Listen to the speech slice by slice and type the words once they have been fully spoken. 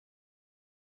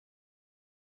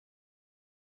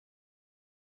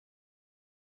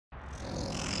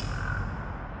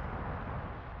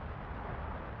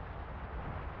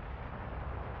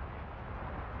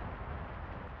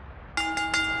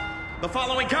The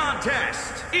following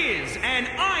contest is an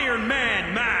Iron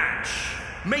Man match.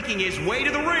 Making his way to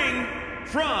the ring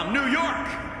from New York,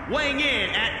 weighing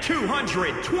in at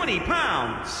 220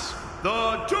 pounds,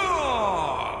 the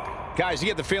Dog. Guys, you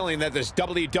get the feeling that this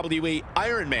WWE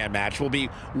Iron Man match will be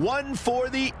one for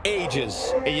the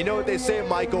ages. And you know what they say,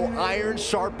 Michael? Iron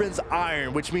sharpens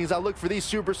iron, which means I look for these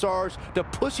superstars to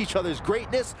push each other's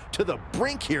greatness to the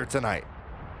brink here tonight.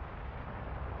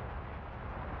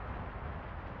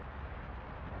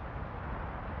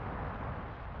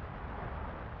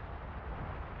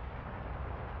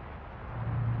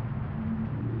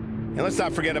 And let's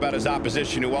not forget about his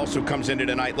opposition, who also comes into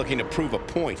tonight looking to prove a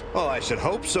point. Oh, I should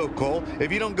hope so, Cole.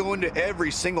 If you don't go into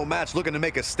every single match looking to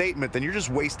make a statement, then you're just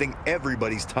wasting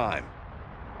everybody's time.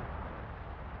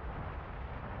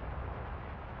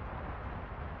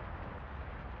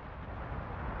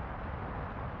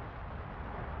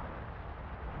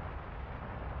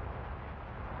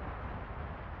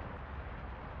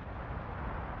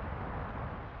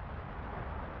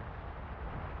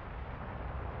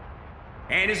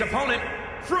 And his opponent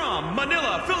from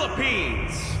Manila,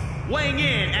 Philippines, weighing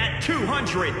in at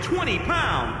 220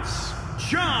 pounds,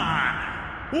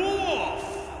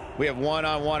 SirJohnWolf. We have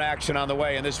one-on-one action on the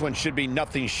way, and this one should be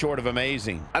nothing short of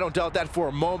amazing. I don't doubt that for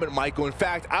a moment, Michael. In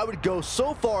fact, I would go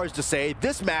so far as to say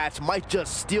this match might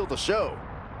just steal the show.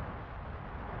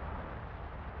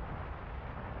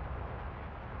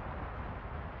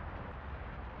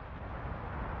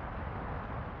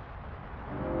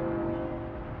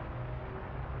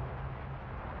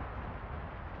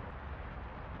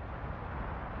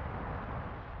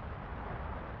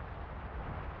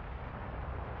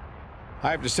 I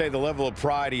have to say the level of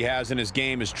pride he has in his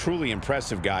game is truly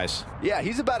impressive, guys. Yeah,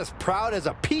 he's about as proud as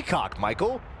a peacock,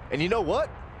 Michael. And you know what?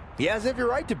 He has every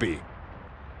right to be.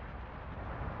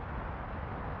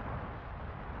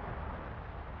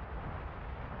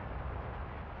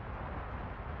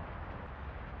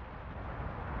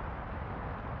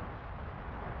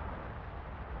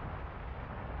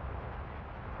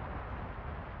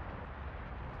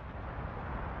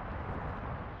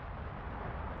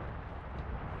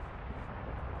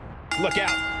 Look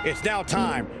out. It's now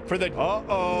time for the...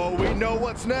 Uh-oh, we know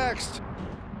what's next.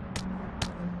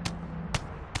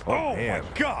 Oh man. My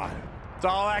God. It's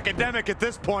all academic at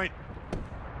this point.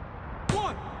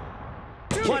 One,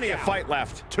 two, Plenty of fight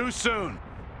left. Too soon.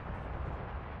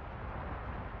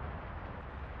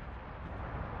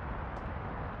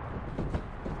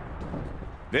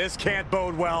 This can't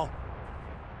bode well.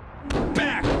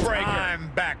 Backbreaker.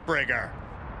 I'm backbreaker.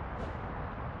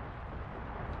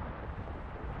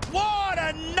 What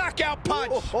a knockout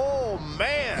punch. Oh,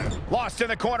 man. Lost in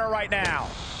the corner right now.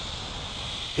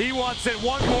 He wants it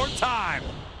one more time.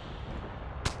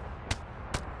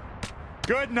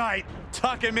 Good night.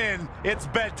 Tuck him in. It's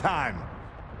bedtime.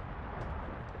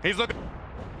 He's looking...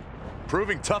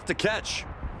 Proving tough to catch.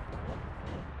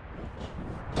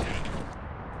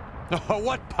 Oh,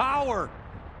 what power.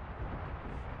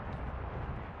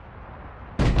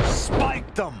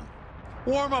 Spiked them.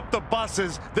 Warm up the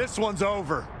buses. This one's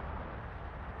over.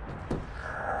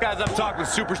 Guys, I've talked with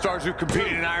superstars who've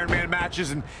competed in Iron Man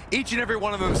matches, and each and every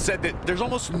one of them said that there's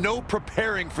almost no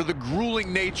preparing for the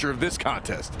grueling nature of this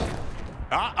contest.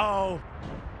 Uh-oh.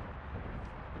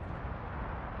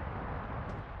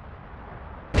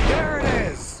 There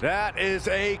it is. That is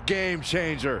a game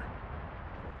changer.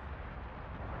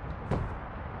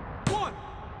 one,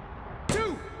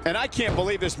 two. And I can't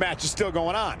believe this match is still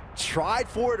going on. Tried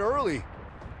for it early.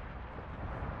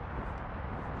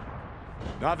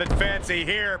 Nothing fancy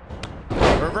here.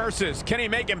 Reverses. Can he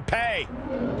make him pay?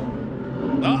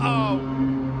 Uh-oh.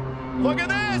 Look at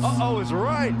this. Uh-oh is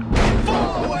right.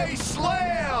 Fallaway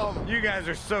slam. You guys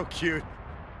are so cute.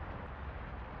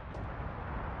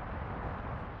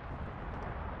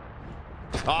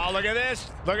 Oh, look at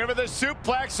this. Looking for the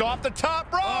suplex off the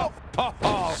top rope.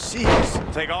 Oh,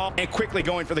 jeez. Take all. And quickly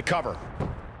going for the cover.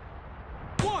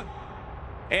 One.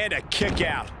 And a kick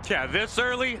out. Yeah, this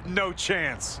early, no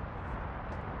chance.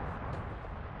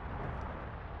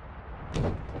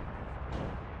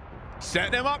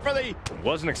 Setting him up for the...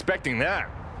 Wasn't expecting that.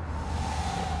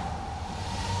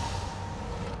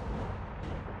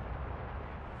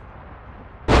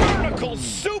 Vertical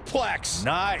suplex.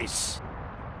 Nice.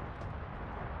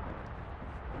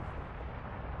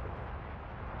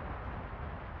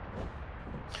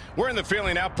 We're in the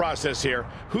feeling out process here.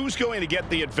 Who's going to get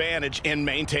the advantage and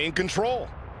maintain control?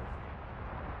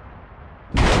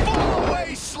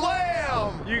 Fallaway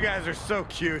slam. You guys are so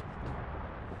cute.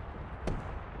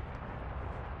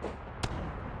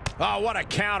 Oh, what a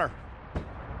counter.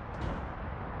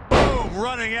 Boom. Boom!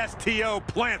 Running STO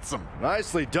plants him.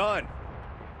 Nicely done.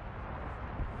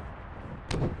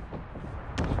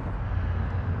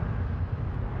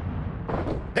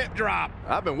 Hip drop.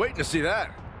 I've been waiting to see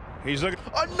that. He's looking.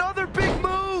 Another big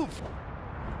move.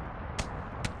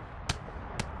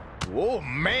 Whoa,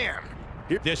 man.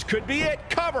 This could be it.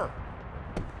 Cover.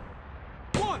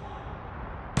 1,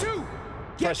 2.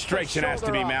 Frustration has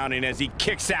to be mounting as he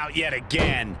kicks out yet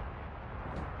again.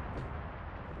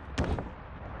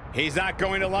 He's not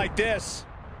going to like this.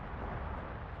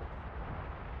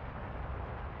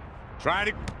 Trying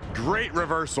to... Great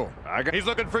reversal. He's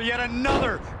looking for yet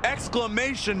another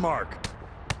exclamation mark.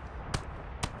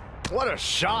 What a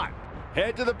shot.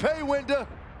 Head to the pay window.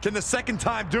 Can the second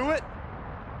time do it?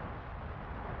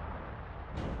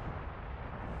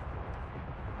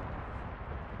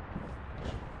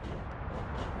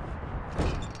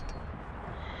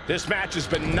 This match has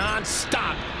been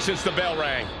non-stop since the bell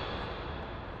rang.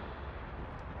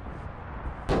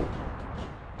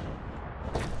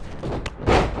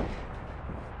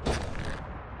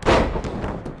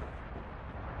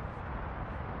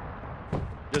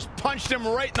 Just punched him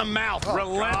right in the mouth. Oh,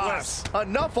 relentless. God.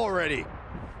 Enough already.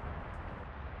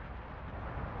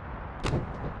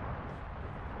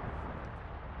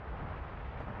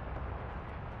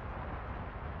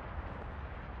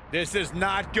 This is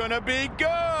not gonna be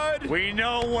good. We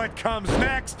know what comes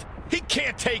next. He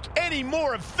can't take any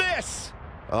more of this.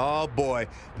 Oh boy,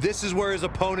 this is where his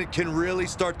opponent can really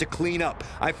start to clean up.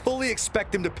 I fully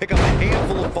expect him to pick up a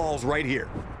handful of falls right here.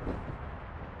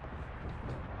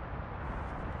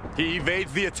 He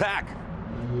evades the attack.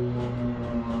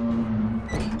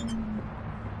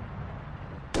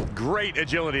 Great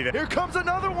agility there. Here comes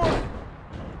another one.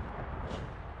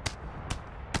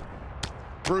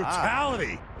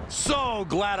 Brutality. So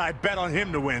glad I bet on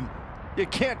him to win. You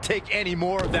can't take any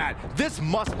more of that. This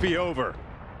must be over.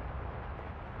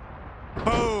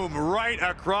 Boom, right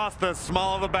across the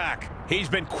small of the back. He's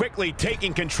been quickly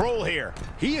taking control here.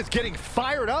 He is getting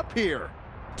fired up here.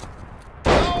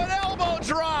 Oh, an elbow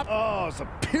drop. Oh, it's a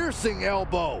piercing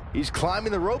elbow. He's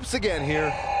climbing the ropes again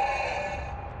here.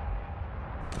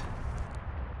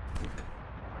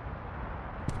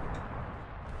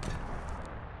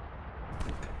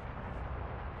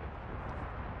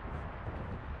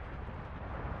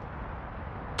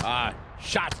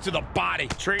 Shots to the body.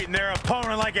 Treating their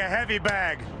opponent like a heavy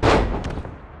bag.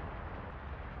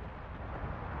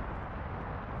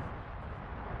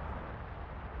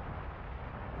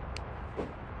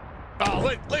 Oh,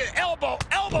 look,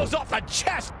 elbows off the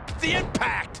chest. The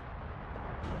impact.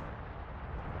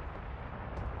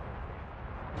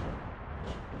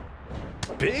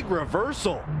 Big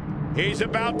reversal. He's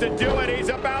about to do it. He's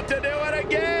about to do it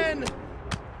again.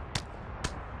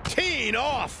 Teeing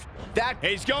off.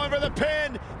 He's going for the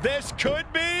pin. This could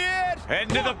be it.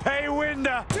 Into the pay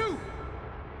window. 2,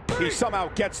 3. He somehow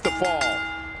gets the fall.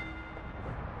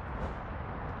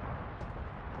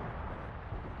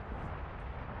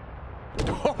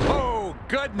 Oh,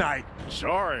 good night.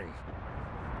 Jarring.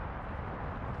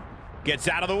 Gets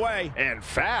out of the way. And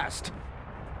fast.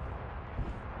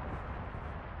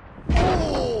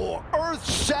 Oh,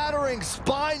 earth-shattering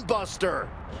spine buster.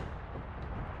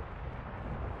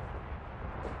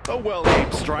 A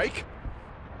well-aimed strike.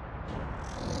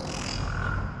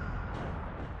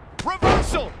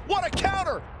 Reversal. What a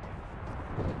counter.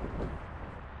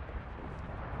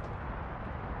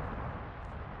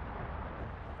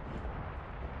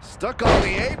 Stuck on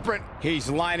the apron. He's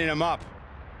lining him up.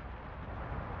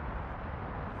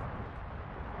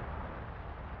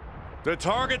 The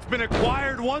target's been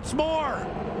acquired once more.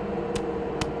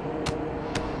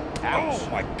 Ouch. Oh,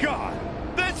 my God.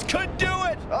 This could do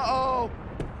it. Uh-oh.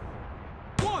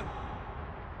 1,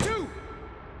 2,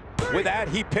 3. With that,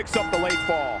 he picks up the late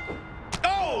fall.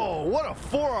 Oh, what a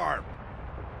forearm.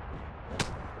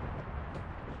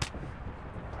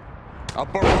 A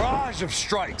barrage of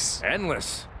strikes.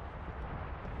 Endless.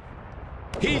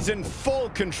 He's in full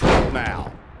control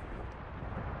now.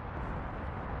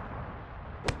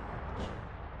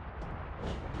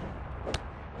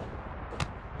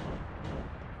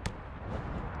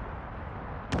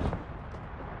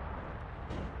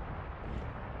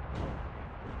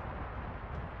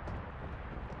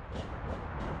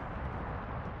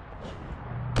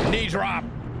 Knee drop.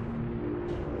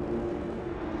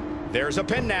 There's a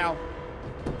pin now.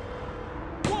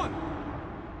 1.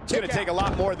 It's going to take a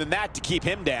lot more than that to keep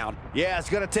him down. Yeah, it's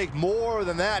going to take more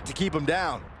than that to keep him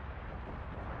down.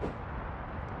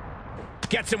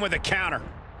 Gets him with a counter.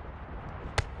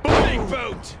 Big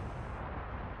boot.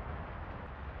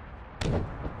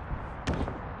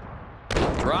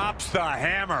 Drops the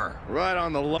hammer. Right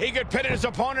on the low. He could pin his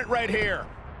opponent right here.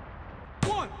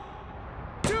 1,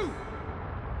 2,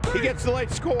 3. He gets the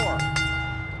late score.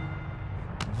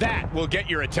 That will get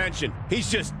your attention. He's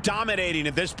just dominating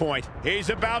at this point. He's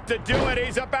about to do it.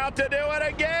 He's about to do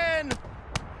it again.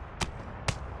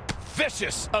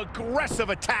 Vicious, aggressive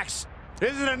attacks.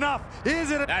 Isn't enough?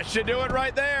 Isn't it? That should do it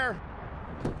right there.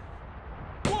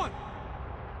 1,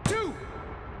 2,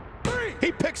 3.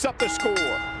 He picks up the score.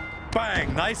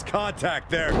 Bang, nice contact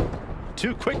there.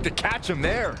 Too quick to catch him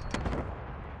there.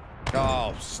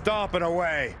 Oh, stomping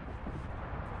away.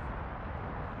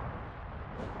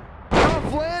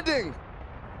 Tough landing.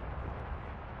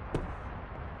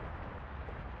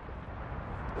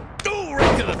 Ooh,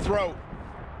 right to the throat.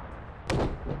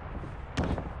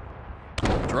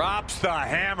 Drops the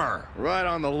hammer. Right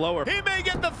on the lower. He may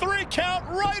get the 3 count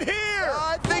right here.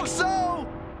 I think so.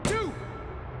 2,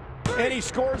 3. And he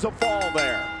scores a fall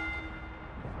there.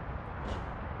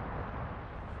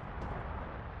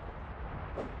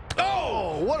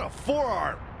 Oh, what a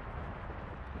forearm.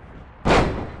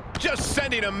 Just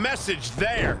sending a message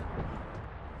there.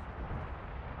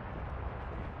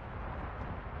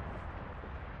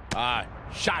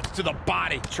 Shots to the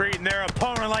body. Treating their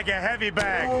opponent like a heavy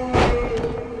bag.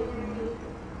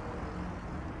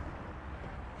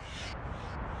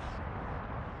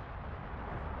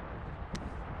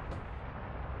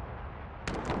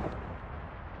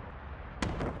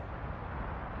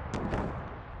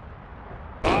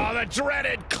 Oh, the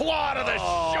dreaded claw to the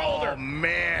shoulder. Oh,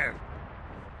 man.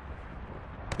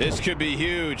 This could be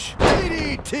huge.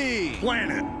 DDT.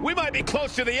 Planet. We might be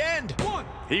close to the end. 1.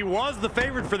 He was the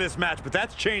favorite for this match, but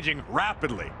that's changing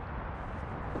rapidly.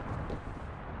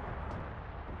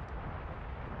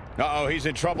 Uh-oh, he's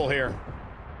in trouble here.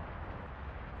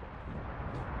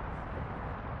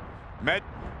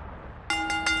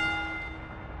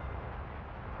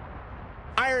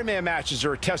 Iron Man matches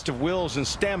are a test of wills and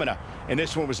stamina, and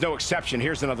this one was no exception.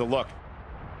 Here's another look.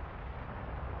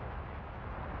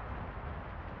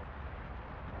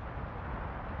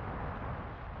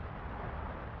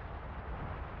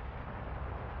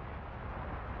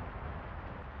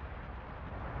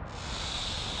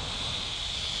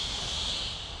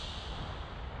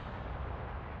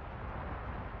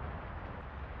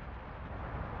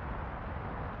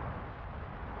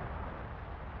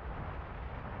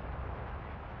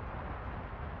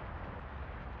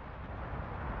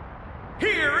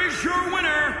 Here is your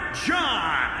winner,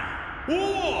 John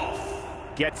Wolf.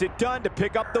 Gets it done to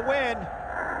pick up the win.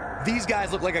 These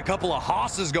guys look like a couple of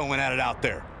hosses going at it out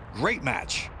there. Great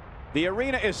match. The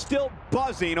arena is still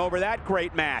buzzing over that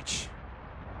great match.